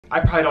I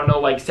probably don't know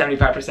like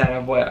 75%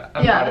 of what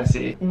I'm about to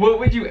see. What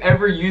would you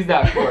ever use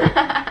that for?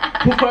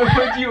 What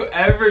would you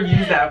ever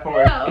use that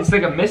for? No. It's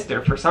like a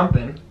mister for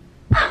something.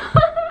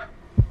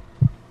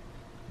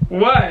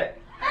 What?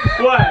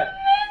 What?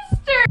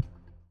 Mister.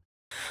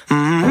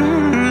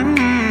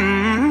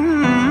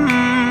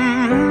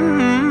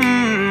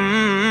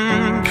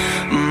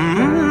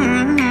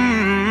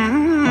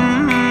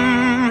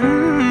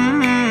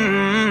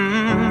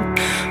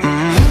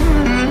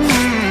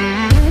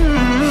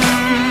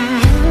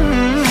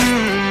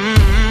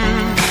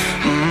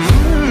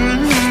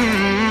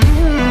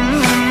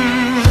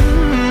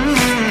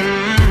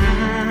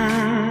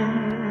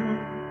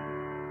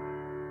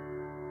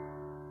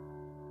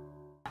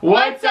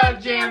 What's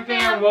up, Jam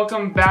fam?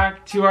 Welcome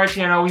back to our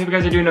channel. We hope you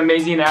guys are doing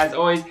amazing as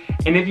always.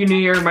 And if you're new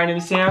here, my name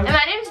is Sam. And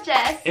my name is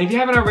Jess. And if you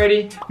haven't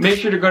already, make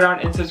sure to go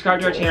down and subscribe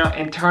to our channel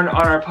and turn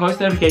on our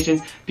post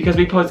notifications because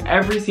we post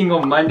every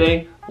single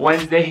Monday,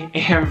 Wednesday,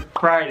 and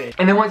Friday.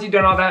 And then once you've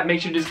done all that,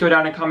 make sure to just go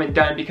down and comment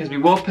done because we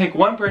will pick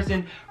one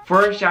person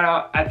for a shout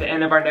out at the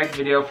end of our next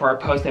video for our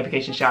post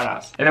notification shout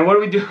outs. And then what are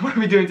we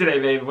doing today,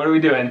 babe? What are we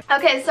doing?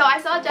 Okay, so I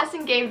saw Jess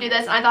and Gabe do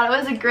this and I thought it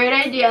was a great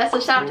idea, so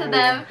shout out to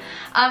them.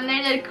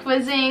 They did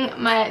quizzing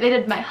they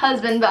did my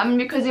husband, but I'm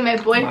gonna be quizzing my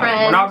boyfriend.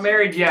 We're not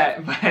married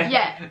yet, but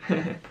Yet.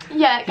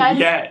 Yeah, guys.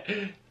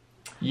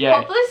 Yet.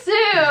 Hopefully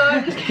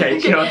soon. Okay,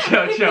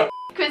 chill.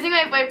 Quizzing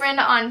my boyfriend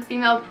on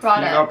female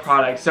products. Female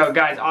products. So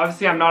guys,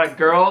 obviously I'm not a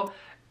girl.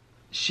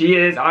 She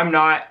is, I'm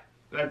not.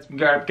 Let's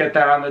get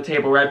that on the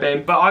table, right,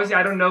 babe? But obviously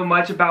I don't know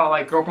much about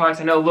like girl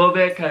products. I know a little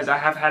bit because I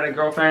have had a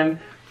girlfriend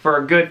for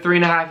a good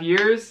 3.5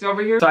 years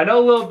over here. So I know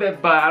a little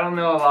bit, but I don't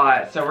know a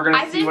lot. So we're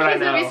gonna see what I know. I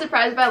think he's gonna be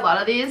surprised by a lot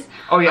of these.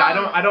 Oh yeah,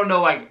 I don't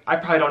know like, I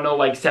probably don't know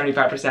like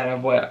 75%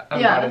 of what I'm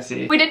about to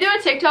see. We did do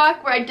a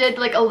TikTok where I did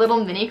like a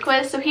little mini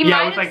quiz, so he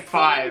might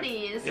have seen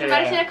these. He might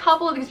have seen a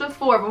couple of these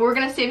before, but we're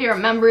gonna see if he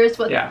remembers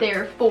what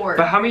they're for.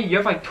 But how many, you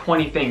have like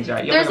 20 things,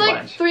 right? You have There's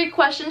like 3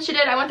 questions she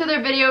did. I went through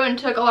their video and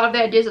took a lot of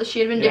the ideas that she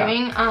had been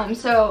doing.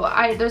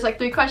 There's like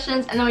 3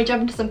 questions and then we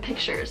jump into some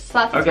pictures. So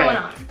that's what's going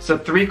on. So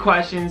 3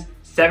 questions.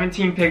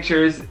 17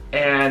 pictures,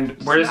 and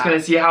we're just gonna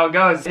see how it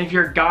goes. If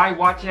you're a guy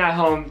watching at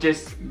home,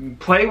 just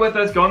play with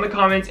us, go in the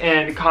comments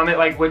and comment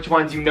like which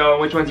ones you know,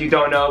 which ones you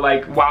don't know,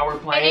 like while we're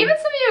playing. And even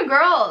some of you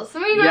girls,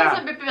 would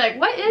be like,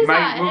 what is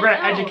that? We're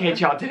gonna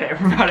educate y'all today.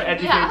 We're about to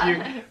educate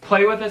you.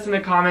 Play with us in the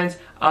comments.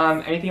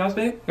 Anything else,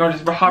 babe? You wanna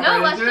just hop right into it?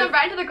 No, let's jump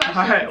right into the questions.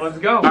 Alright, let's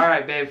go.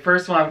 Alright, babe,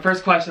 first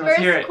question, let's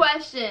hear it. First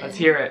question. Let's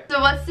hear it.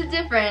 So what's the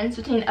difference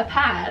between a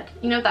pad,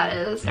 you know what that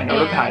is? I know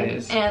what a pad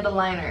is. And a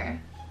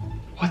liner.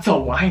 What's a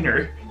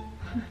liner?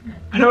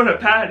 I know what a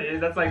pad is.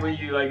 That's like when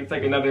you like, it's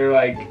like another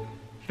like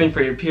thing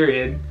for your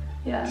period.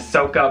 Yeah.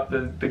 Soak up the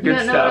good stuff. You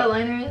don't know what a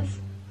liner is?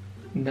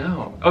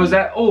 No. Oh, is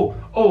that? Oh.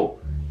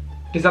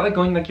 Is that like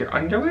going like your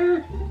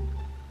underwear?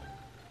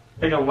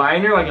 Like a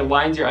liner, like it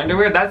lines your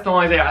underwear? That's the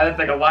only thing. That's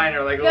like a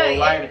liner, like a little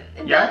liner.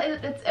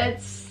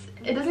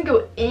 It doesn't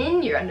go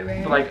in your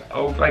underwear. But like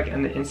like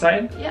in the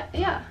inside?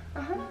 Yeah.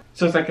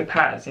 So it's like a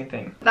pad, same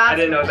thing. I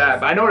didn't know that,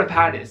 but I know what a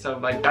pad is, so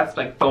like that's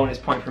like bonus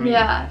point for me.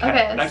 Yeah,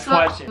 okay. Next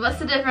question. What's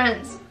the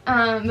difference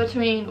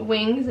between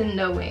wings and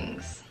no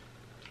wings?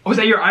 Oh, is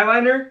that your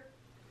eyeliner?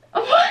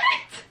 What?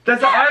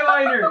 That's the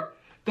eyeliner!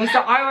 That's the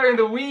eyeliner in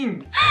the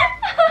wing!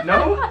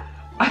 No?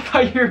 I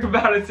thought you were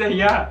about to say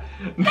yeah.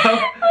 No?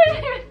 I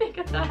didn't even think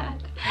of that.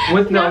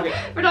 What's no?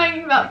 We're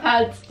talking about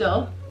pads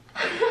still.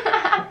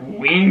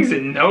 Wings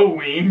and no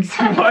wings?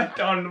 What?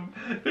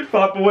 They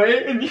flop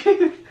away and they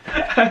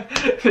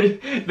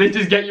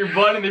just get your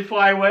butt and they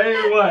fly away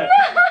or what?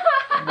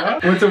 No?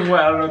 What's a what?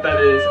 I don't know what that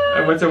is.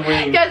 What's a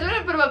wing? Guys, we're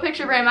gonna put up a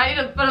picture frame. I need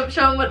to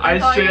show them what I'm talking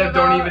about. I straight up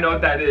don't even know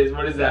what that is.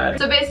 What is that?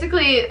 So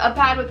basically, a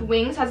pad with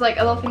wings has like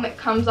a little thing that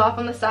comes off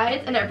on the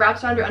sides and it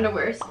wraps around your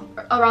underwear,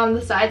 around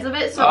the sides of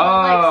it, so it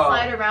won't like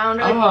slide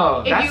around. Or,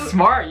 like, that's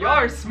smart. Y'all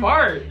are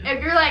smart.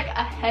 If you're like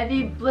a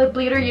heavy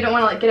bleeder, you don't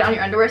want to like get it on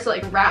your underwear, so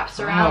it like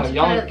wraps around. Oh,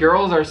 y'all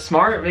girls are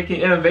smart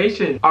making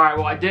innovation. All right,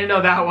 well I didn't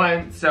know that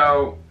one,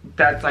 so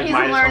that's like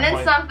minus 1 point. He's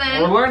learning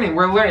something.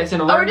 We're learning. It's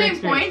an learning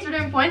experience. We're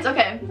doing points.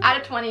 Okay, out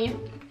of 20.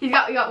 You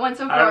got 1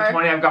 so far. Out of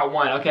 20, I've got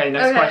 1. Okay,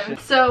 next question.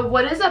 So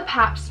what is a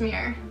pap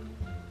smear?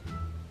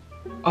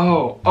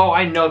 Oh,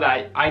 I know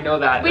that.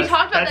 We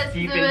talked about this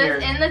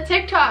in the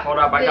TikTok. Hold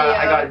up, I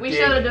got we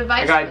showed a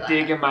device. I got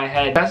dig in my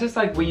head. That's just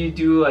like what you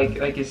do, like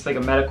it's like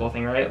a medical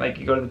thing, right? Like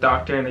you go to the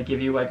doctor and they give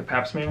you like a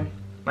pap smear,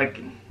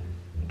 like.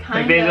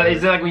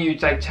 Is it like when you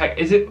like check?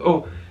 Is it?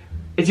 Oh,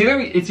 it's either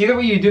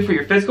what you do for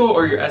your physical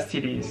or your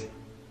STDs.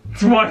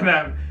 It's one of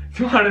them.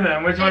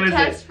 Which one is it?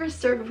 Test for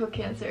cervical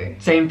cancer.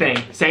 Same thing.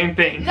 No,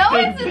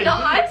 it's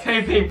not.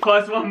 Same thing.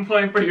 Plus 1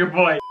 point for your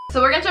boy.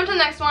 So we're gonna jump to the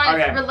next one.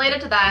 Okay. It's related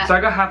to that. So I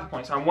got half a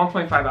point. So I'm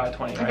 1.5 out of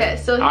 20. Right? Okay.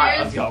 So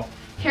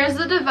here's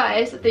the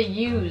device that they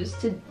use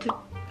to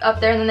up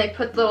there, and then they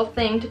put the little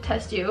thing to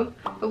test you.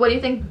 But what do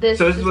you think this is?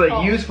 So this is what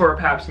they use for a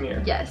pap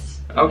smear.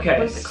 Yes. Okay.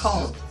 What is it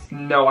called?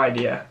 No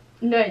idea.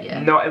 No idea.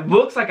 No, it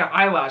looks like an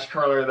eyelash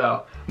curler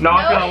though.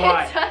 Not gonna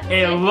lie.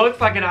 It looks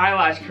like an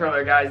eyelash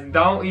curler, guys.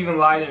 Don't even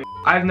lie to me.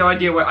 I have no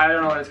idea I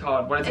don't know what it's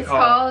called. What is it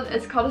called?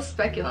 It's called a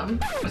speculum.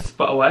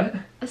 What?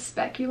 A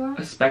speculum?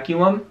 A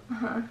speculum?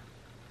 Uh-huh.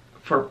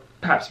 For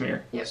pap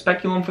smear. Yep.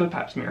 Speculum for the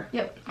pap smear.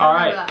 Yep.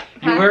 Alright. Okay.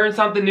 You learn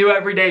something new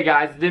every day,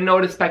 guys. Didn't know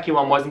what a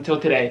speculum was until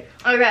today.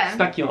 Okay.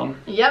 Speculum.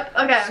 Yep,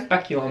 okay.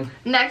 Speculum.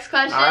 Next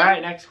question.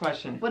 Alright, next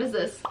question. What is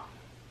this?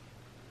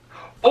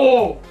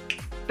 Oh!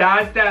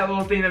 That's that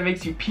little thing that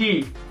makes you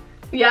pee.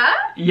 Yeah?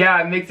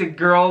 Yeah, it makes a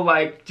girl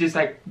like just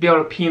like be able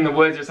to pee in the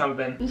woods or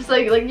something. Just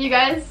like you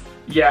guys?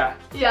 Yeah.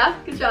 Yeah,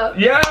 good job.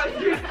 Yeah,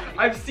 dude,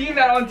 I've seen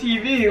that on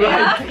TV.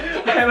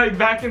 Like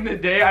back in the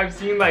day, I've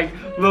seen like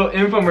little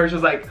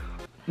infomercials like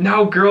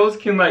now girls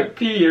can like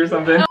pee or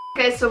something.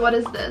 Okay, so what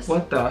is this?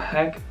 What the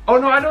heck? Oh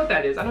no, I know what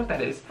that is. I know what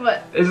that is.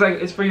 What? It's like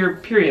it's for your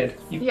period.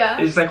 Yeah.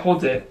 It just like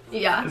holds it.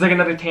 Yeah. It's like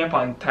another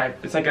tampon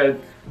type. It's like a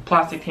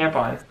plastic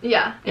tampon.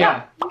 Yeah.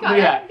 Yeah. You got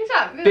it. Good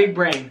job. Good. Big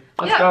brain.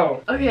 Let's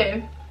go.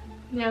 Okay.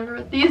 Yeah, I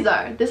remember what these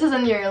are. This is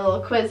in your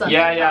little quiz on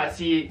TikTok. TikTok.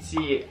 Yeah,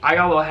 see, I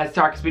got a little head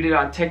start because we did it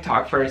on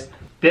TikTok first.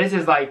 This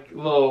is like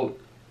little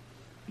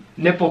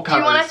nipple covers.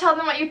 Do you want to tell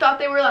them what you thought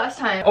they were last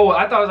time? Oh,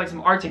 I thought it was like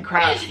some arts and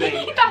crafts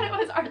thing. You thought it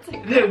was arts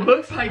and crafts. It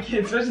looks like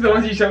it, especially the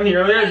ones you showed me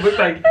earlier. It looks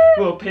like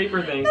little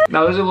paper things.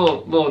 No, those are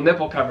little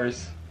nipple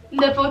covers.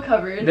 Nipple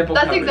covers. Nipple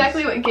That's covers.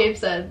 exactly what Gabe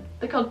said.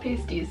 They're called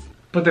pasties.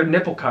 But they're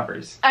nipple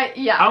covers.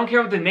 Yeah. I don't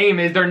care what the name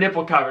is, they're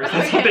nipple covers.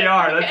 That's what they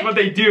are. That's what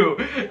they do.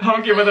 I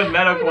don't care what the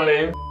medical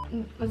name.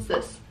 What's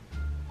this?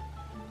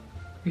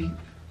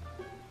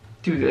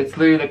 Dude, it's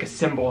literally like a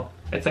symbol.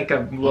 It's like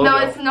a logo. No,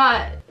 it's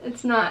not.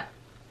 It's not.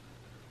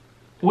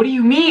 What do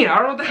you mean? I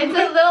don't know what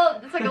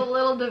that It's like a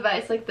little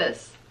device like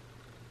this.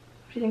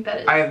 What do you think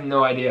that is? I have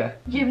no idea.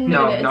 You've known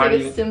No, it. It's not like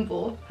even. a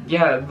symbol.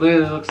 Yeah, it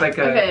literally looks like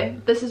a... Okay,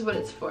 this is what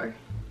it's for.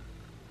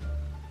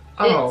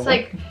 Oh. It's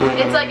like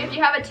if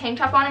you have a tank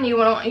top on and you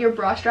want your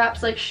bra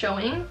straps like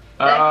showing,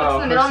 that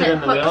hooks in the middle and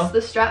it hooks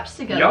the straps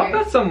together. Y'all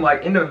got some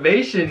like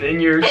innovation in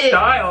your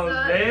styles,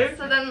 babe.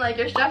 So then like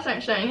your straps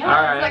aren't showing. Yeah,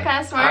 Alright. Is that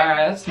kind of smart? Alright,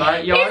 that's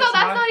smart. Yo, Hazel,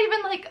 that's not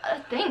even like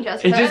a thing,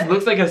 Jessica. It just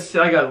looks like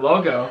a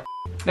logo.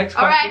 Next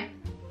question. Alright.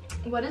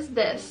 What is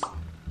this?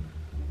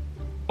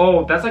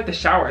 Oh, that's like the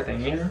shower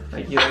thing, you know?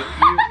 Like you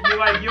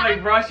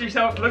like brush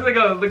yourself. It looks like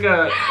a A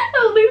loofah.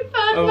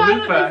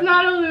 It's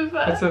not a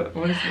loofah.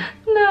 What is it?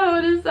 No,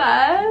 what is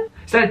that?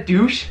 Is that a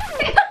douche?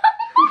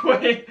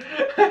 Wait,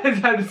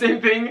 is that the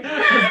same thing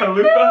as a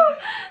loofah?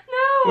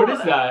 No. What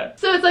is that?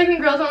 So it's like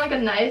when girls want like a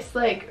nice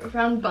like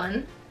round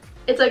bun.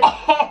 It's like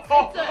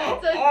Oh,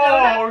 it's a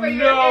donut for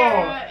your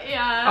hair.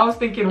 Yeah. I was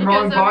thinking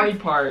wrong body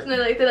part. And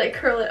they like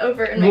curl it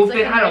over and Well, makes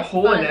if like it had a nice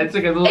hole bun. in it, it's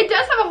like a little... It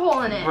does have a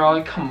hole in it.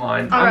 Bro, come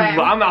on. Alright.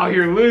 I'm out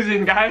here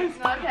losing, guys.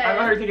 Okay. I'm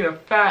out here taking a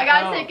fat I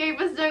gotta L. say, Gabe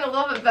was doing a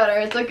little bit better.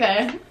 It's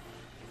okay.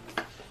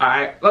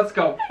 Alright, let's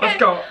go. Let's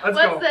go. Let's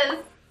go. What's this?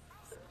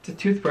 It's a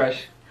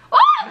toothbrush. Oh!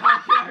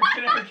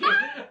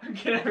 I'm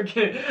kidding.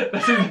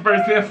 This is the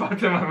first thing that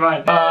popped in my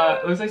mind.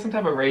 It looks like some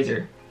type of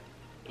razor.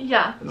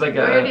 Yeah. It's like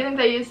Where do you think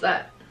they use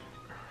that?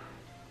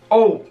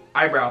 Oh,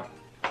 eyebrow.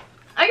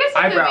 I guess it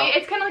Eyebrow. could be.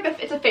 It's kind of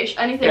like it's a facial,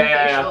 anything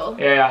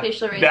Yeah.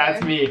 facial razor.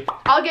 That's me.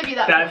 I'll give you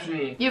that. That's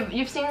point. me.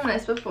 You've seen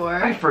this before.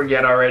 I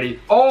forget already.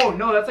 Oh,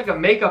 no, that's like a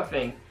makeup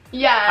thing.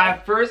 Yeah.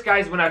 At first,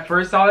 guys, when I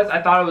first saw this,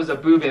 I thought it was a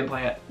boob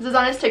implant. This is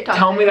on his TikTok.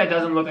 Tell me that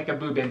doesn't look like a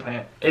boob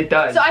implant. It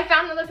does. So I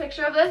found another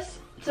picture of this,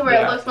 where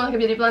it looks more like a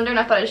beauty blender, and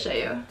I thought I'd show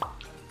you.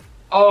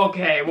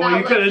 Okay, well, That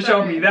you could have looks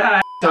shown better. me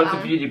that. So it's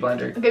a beauty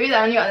blender. I'll give you that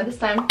one. You got it this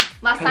time.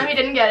 Last time you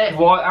didn't get it.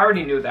 Well, I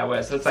already knew what that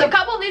was. So it's So like, a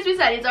couple of these we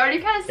said he's already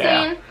kind of seen.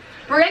 Yeah.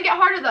 We're gonna get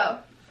harder though.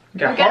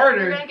 get We're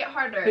harder. gonna get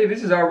harder. Hey,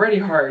 this is already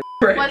hard.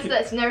 What's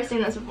this? Never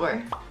seen this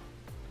before.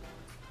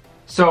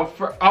 So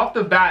off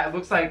the bat, it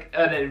looks like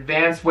an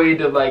advanced way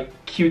to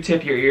like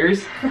Q-tip your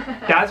ears.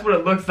 That's what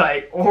it looks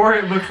like. Or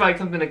it looks like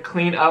something to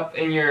clean up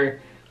in your,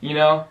 you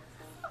know.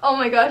 Oh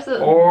my gosh.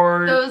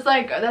 Or those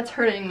like that's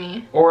hurting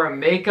me. Or a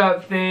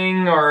makeup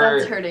thing, or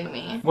That's hurting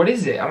me. what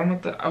is it? I don't know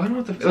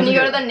what the. So when you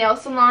go to the nail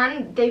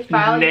salon, they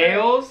file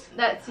nails.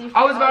 That's.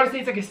 I was about to say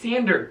it's like a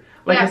sander,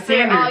 like yeah, a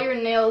sander. for all your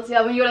nails.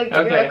 Yeah, when you go to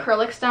get your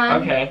acrylics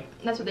done. Okay.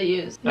 That's what they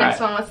use. Next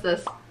one. What's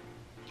this?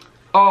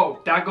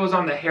 Oh, that goes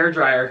on the hair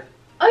dryer.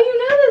 Oh, you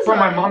know this Bro,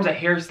 one. my mom's a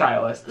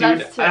hairstylist,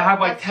 dude. That's true. I have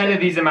like That's 10 true. of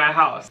these in my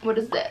house. What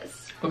is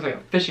this? Looks like a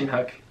fishing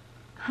hook.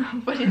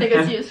 What do you think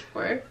it's used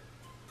for?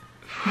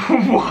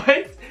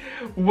 What?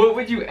 What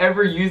would you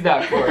ever use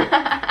that for?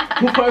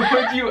 What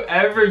would you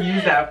ever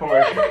use that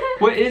for?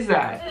 What is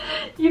that?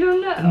 You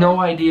don't know. No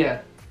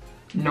idea.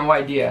 No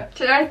idea.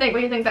 Try to think. What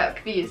do you think that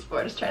could be used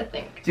for? Just try to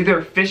think. It's either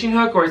a fishing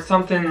hook or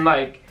something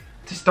like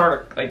to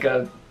start like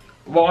a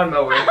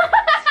lawnmower.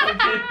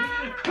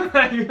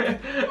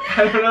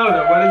 I don't know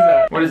though. What is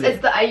that? What is it?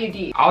 It's the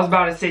IUD. I was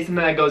about to say something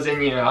that goes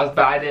in you. But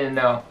I didn't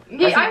know.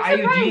 Yeah, That's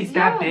an IUD is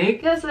that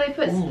big? Yeah, so they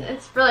put Ooh.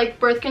 it's for like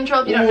birth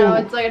control. If you don't know, Ooh.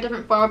 it's like a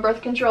different form of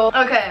birth control.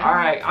 Okay. All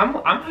right, I'm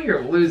out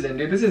here losing,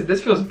 dude.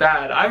 This feels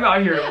bad. I'm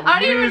out here losing.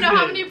 I don't even know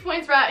how many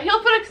points we're at.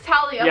 He'll put a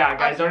tally up. Yeah,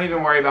 guys, don't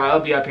even worry about it. It'll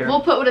be up here.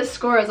 We'll put what his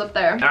score is up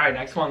there. All right,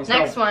 next one. Let's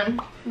Next go. one.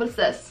 What's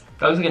this?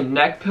 That was like a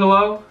neck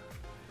pillow.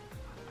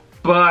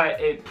 but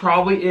it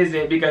probably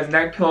isn't because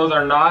neck pillows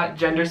are not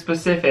gender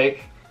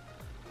specific.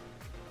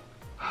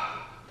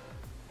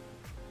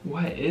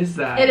 What is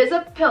that? It is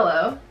a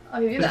pillow.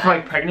 I'll give you that. It's for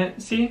like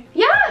pregnancy?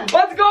 Yeah!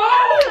 Let's go!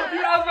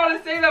 Dude, I was about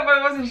to say that, but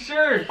I wasn't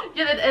sure.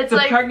 Yeah, it's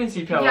like a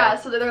pregnancy pillow. Yeah,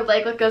 so their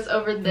leg goes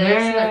over this.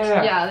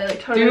 Yeah, they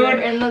like totally. Dude,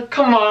 in the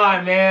come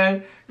on,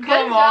 man.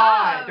 Come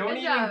on.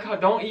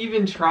 Good Don't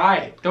even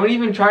try. Don't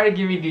even try to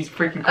give me these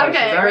freaking questions.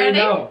 Okay, I already ready?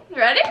 know.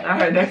 Ready?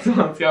 Alright, next one,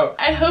 let's go.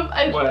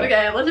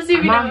 Okay, let's just see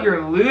if you know. I'm out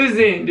here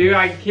losing, dude.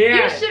 I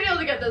can't. You should be able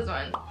to get this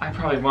one. I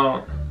probably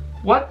won't.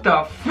 What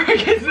the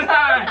frick is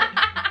that?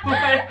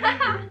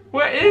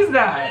 What is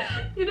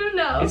that? You don't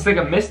know. It's like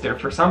a mister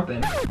for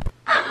something.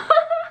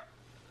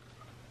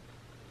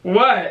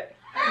 What?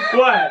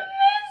 What?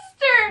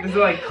 Mister! Does it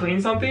like clean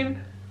something?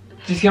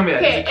 Just tell me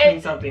that. Does it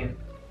clean something?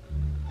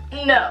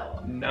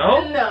 No.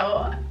 No?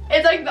 No.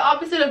 It's like the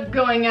opposite of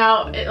going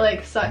out. It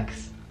like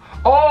sucks.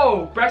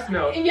 Oh, breast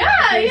milk. Yeah,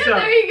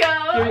 there you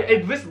go.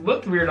 It just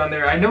looked weird on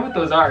there. I know what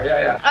those are.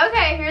 Yeah.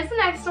 Okay, here's the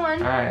next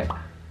one. Alright.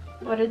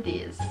 What are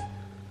these?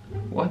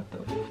 What the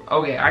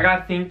okay, I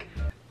gotta think.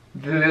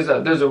 There's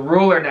a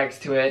ruler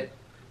next to it.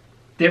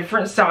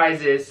 Different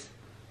sizes.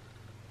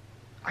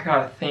 I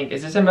gotta think.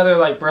 Is this another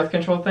like birth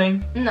control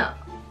thing? No.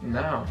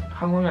 No.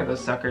 How long are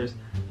those suckers?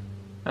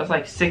 That's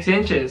like 6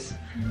 inches.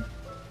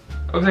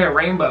 Looks like a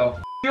rainbow.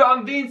 Dude,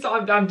 I'm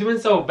doing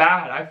so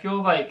bad. I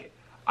feel like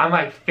I'm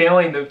like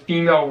failing the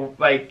female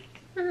like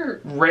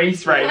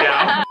race right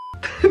now.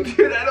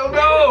 Dude, I don't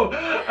know.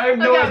 I have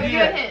no idea. I'll give you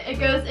a hint. It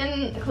goes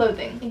in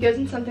clothing. It goes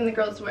in something the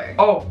girls wear.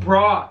 Oh,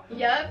 bra.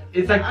 Yep.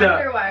 It's like the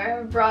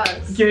underwear,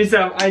 bras. Give me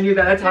some. I knew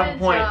that. That's half a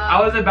point. Job.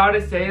 I was about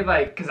to say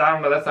like, cause I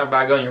don't know. That's not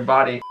about going your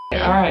body.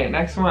 Yeah. All right,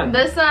 next one.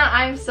 This one,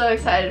 I'm so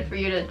excited for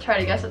you to try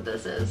to guess what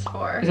this is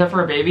for. Is that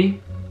for a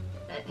baby?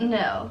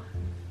 No.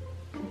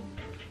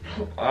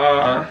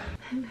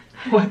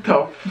 What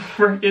the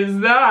frick is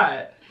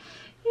that?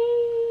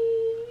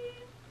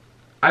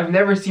 I've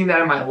never seen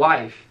that in my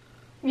life.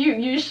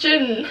 You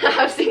shouldn't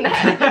have seen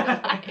that in your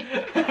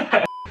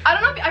life. I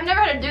don't know if I've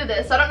never had to do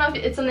this. So I don't know if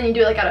it's something you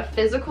do like at a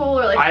physical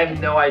or like. I have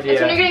no idea.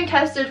 It's when you're getting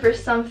tested for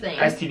something.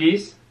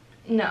 STDs?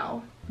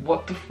 No.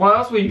 What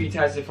else would you be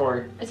tested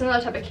for? It's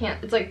another type of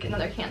cancer. It's like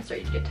another cancer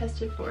you get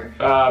tested for.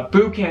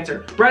 Boob cancer,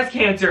 breast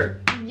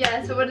cancer.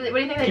 Yeah. So what do you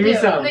think they Give do? me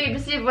some. They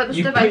just see what this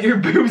you device. Put your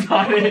boobs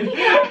on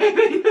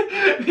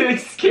it. They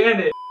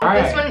scan it. All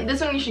right.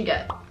 This one you should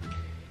get.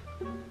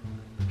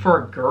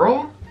 For a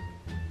girl?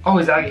 Oh,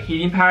 is that like a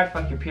heating pad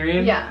for like your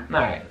period? Yeah.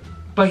 Alright.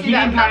 But See,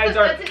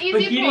 pads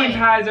heating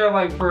pads are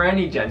like for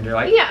any gender.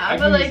 Like yeah,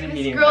 but like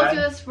these girls do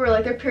this for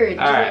like their period,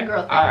 which is like a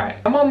girl thing. Alright.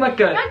 I'm on like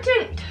a not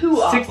doing too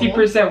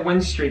 60% win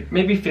streak,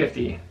 maybe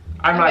 50.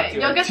 I'm not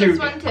doing you'll get this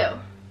one too.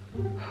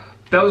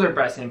 Those are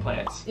breast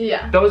implants.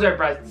 Yeah. Those are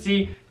breast.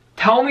 See,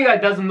 tell me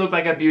that doesn't look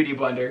like a beauty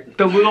blender.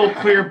 The little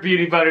clear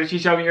beauty blender she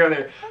showed me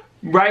earlier.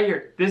 Right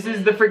here. This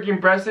is the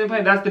freaking breast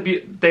implant. That's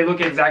the they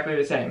look exactly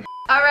the same.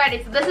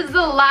 Alrighty, so this is the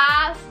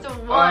last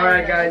one.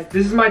 Alright guys,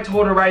 this is my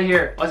total right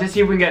here. Let's just see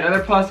if we can get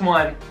another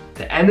 +1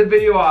 to end the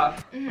video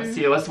off. Let's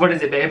see, what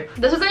is it, babe?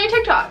 This was on your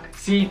TikTok.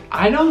 See,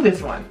 I know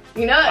this one.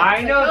 You know it.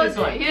 I know this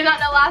one. You did not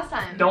know last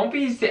time. Don't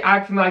be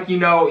acting like you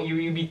know,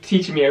 you be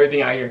teaching me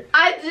everything out here.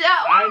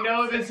 I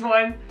know this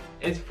one.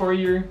 It's for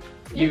you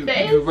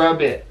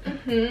rub it.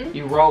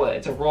 You roll it,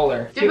 it's a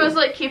roller. You're supposed to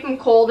like keep them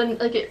cold and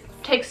like it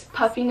takes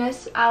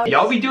puffiness out.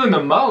 Y'all be doing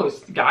the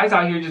most. Guys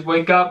out here just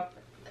wake up,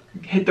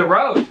 hit the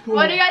road.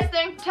 What do you guys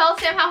think? Tell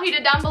Sam how he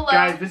did down below.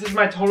 Guys, this is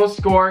my total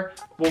score.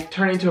 We'll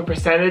turn into a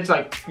percentage,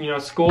 like, you know,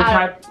 school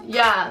type.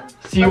 Yeah.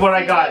 See what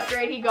I got. What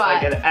grade he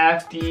got. Like an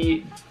F,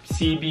 D,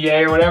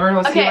 CBA or whatever.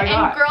 Let's see what I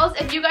got. And girls,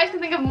 if you guys can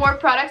think of more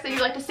products that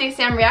you'd like to see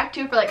Sam react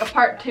to for like a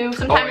part 2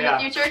 sometime in the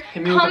future,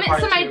 comment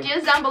some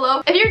ideas down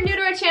below. If you're new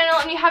to our channel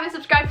and you haven't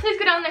subscribed, please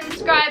go down there and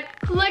subscribe.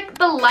 Click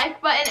the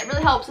like button, it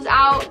really helps us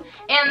out.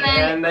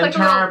 And then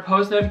turn on our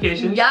post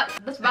notifications. Yep,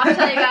 that's about to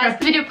tell you guys.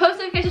 We do post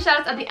notification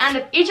shoutouts at the end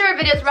of each of our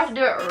videos. We're about to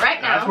do it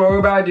right now. That's what we're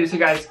about to do. So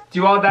guys,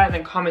 do all that and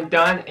then comment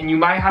done, and you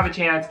might have a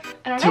chance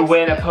to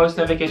win a post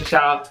notification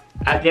shoutout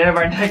at the end of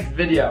our next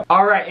video.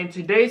 Alright, and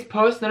today's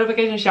post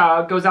notification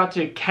shoutout goes out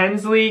to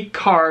Kensley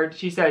Card.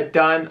 She said,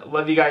 done.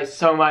 Love you guys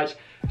so much.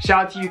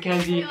 Shout out to you,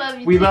 Kenzie.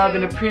 We love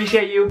and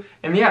appreciate you.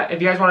 And yeah,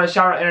 if you guys want to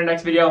shout out in our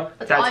next video,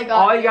 that's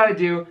all you gotta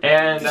do.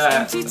 And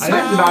I think that's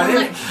about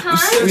it.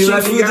 We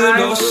love you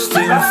guys.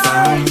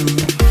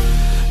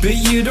 But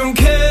you don't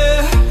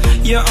care,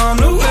 you're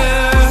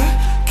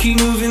unaware. Keep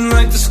moving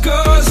like the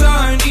scars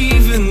aren't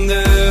even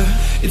there.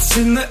 It's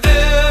in the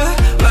air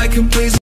like a blaze.